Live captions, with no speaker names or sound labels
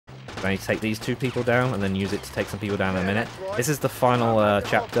I need to take these 2 people down and then use it to take some people down in a minute. This is the final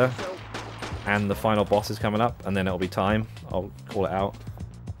chapter, and the final boss is coming up, and then it'll be time. I'll call it out.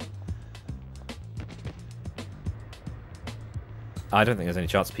 I don't think there's any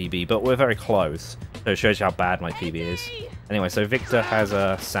chance of PB, but we're very close. So it shows you how bad my PB is. Anyway, so Victor has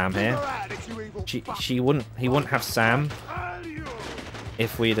Sam here. He wouldn't have Sam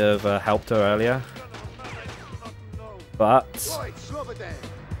if we'd have helped her earlier. But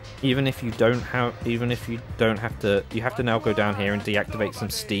even if you don't have to, you have to now go down here and deactivate some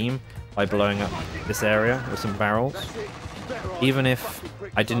steam by blowing up this area with some barrels. Even if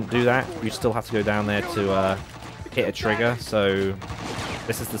I didn't do that, you still have to go down there to hit a trigger, so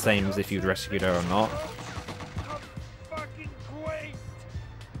this is the same as if you'd rescued her or not.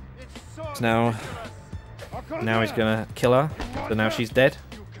 So now he's gonna kill her, so now she's dead,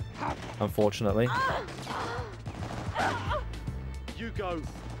 unfortunately. You go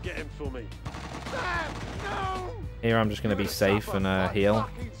get him for me. Here I'm just gonna be safe and heal.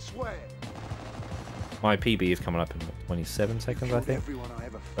 My PB is coming up in 27 seconds, I think.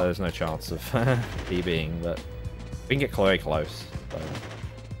 So there's no chance of PBing, but we can get very close. So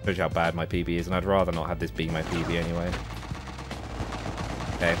shows you how bad my PB is, and I'd rather not have this be my PB anyway.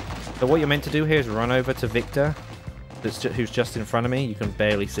 Okay, so what you're meant to do here is run over to Victor, who's just in front of me. You can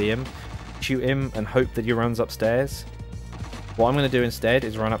barely see him. Shoot him and hope that he runs upstairs. What I'm going to do instead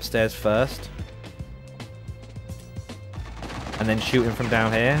is run upstairs first, and then shoot him from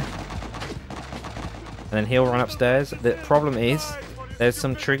down here. And then he'll run upstairs. The problem is, there's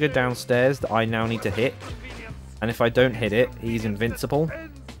some trigger downstairs that I now need to hit. And if I don't hit it, he's invincible.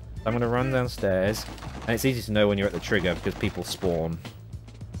 So I'm going to run downstairs. And it's easy to know when you're at the trigger because people spawn.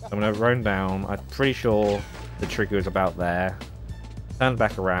 So I'm going to run down. I'm pretty sure the trigger is about there. Turn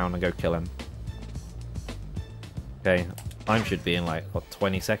back around and go kill him. Okay, time should be in like, what,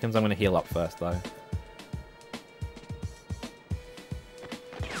 20 seconds? I'm going to heal up first though.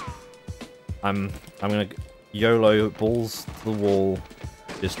 I'm gonna YOLO balls to the wall,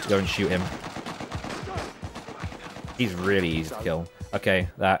 just to go and shoot him. He's really easy to kill. Okay,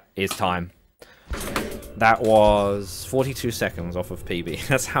 that is time. That was 42 seconds off of PB.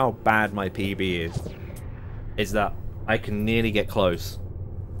 That's how bad my PB is. Is that I can nearly get close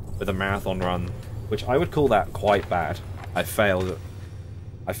with a marathon run, which I would call that quite bad. I failed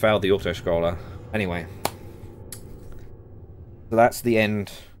the auto scroller. Anyway, so that's the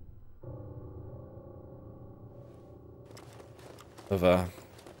end of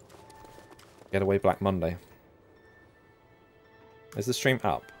Getaway Black Monday. Is the stream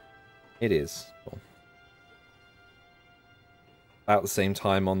up? It is. Cool. About the same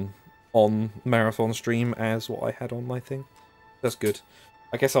time on marathon stream as what I had on my thing. That's good.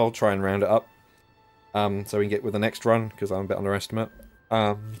 I guess I'll try and round it up, so we can get with the next run because I'm a bit underestimate.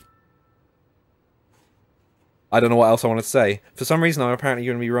 I don't know what else I want to say. For some reason, I'm apparently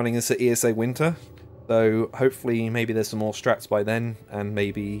going to be running this at ESA Winter. So hopefully maybe there's some more strats by then, and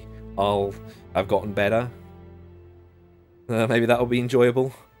maybe I've gotten better. Maybe that'll be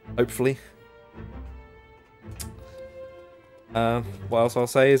enjoyable, hopefully. What else I'll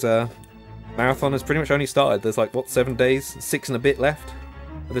say is marathon has pretty much only started. There's like, what, 7 days? 6 and a bit left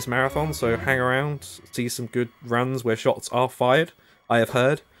of this marathon, so hang around, see some good runs where shots are fired, I have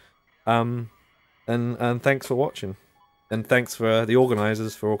heard. And thanks for watching. And thanks for the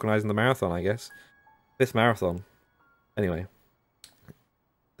organisers for organising the marathon, I guess. This marathon. Anyway,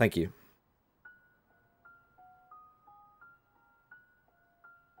 thank you.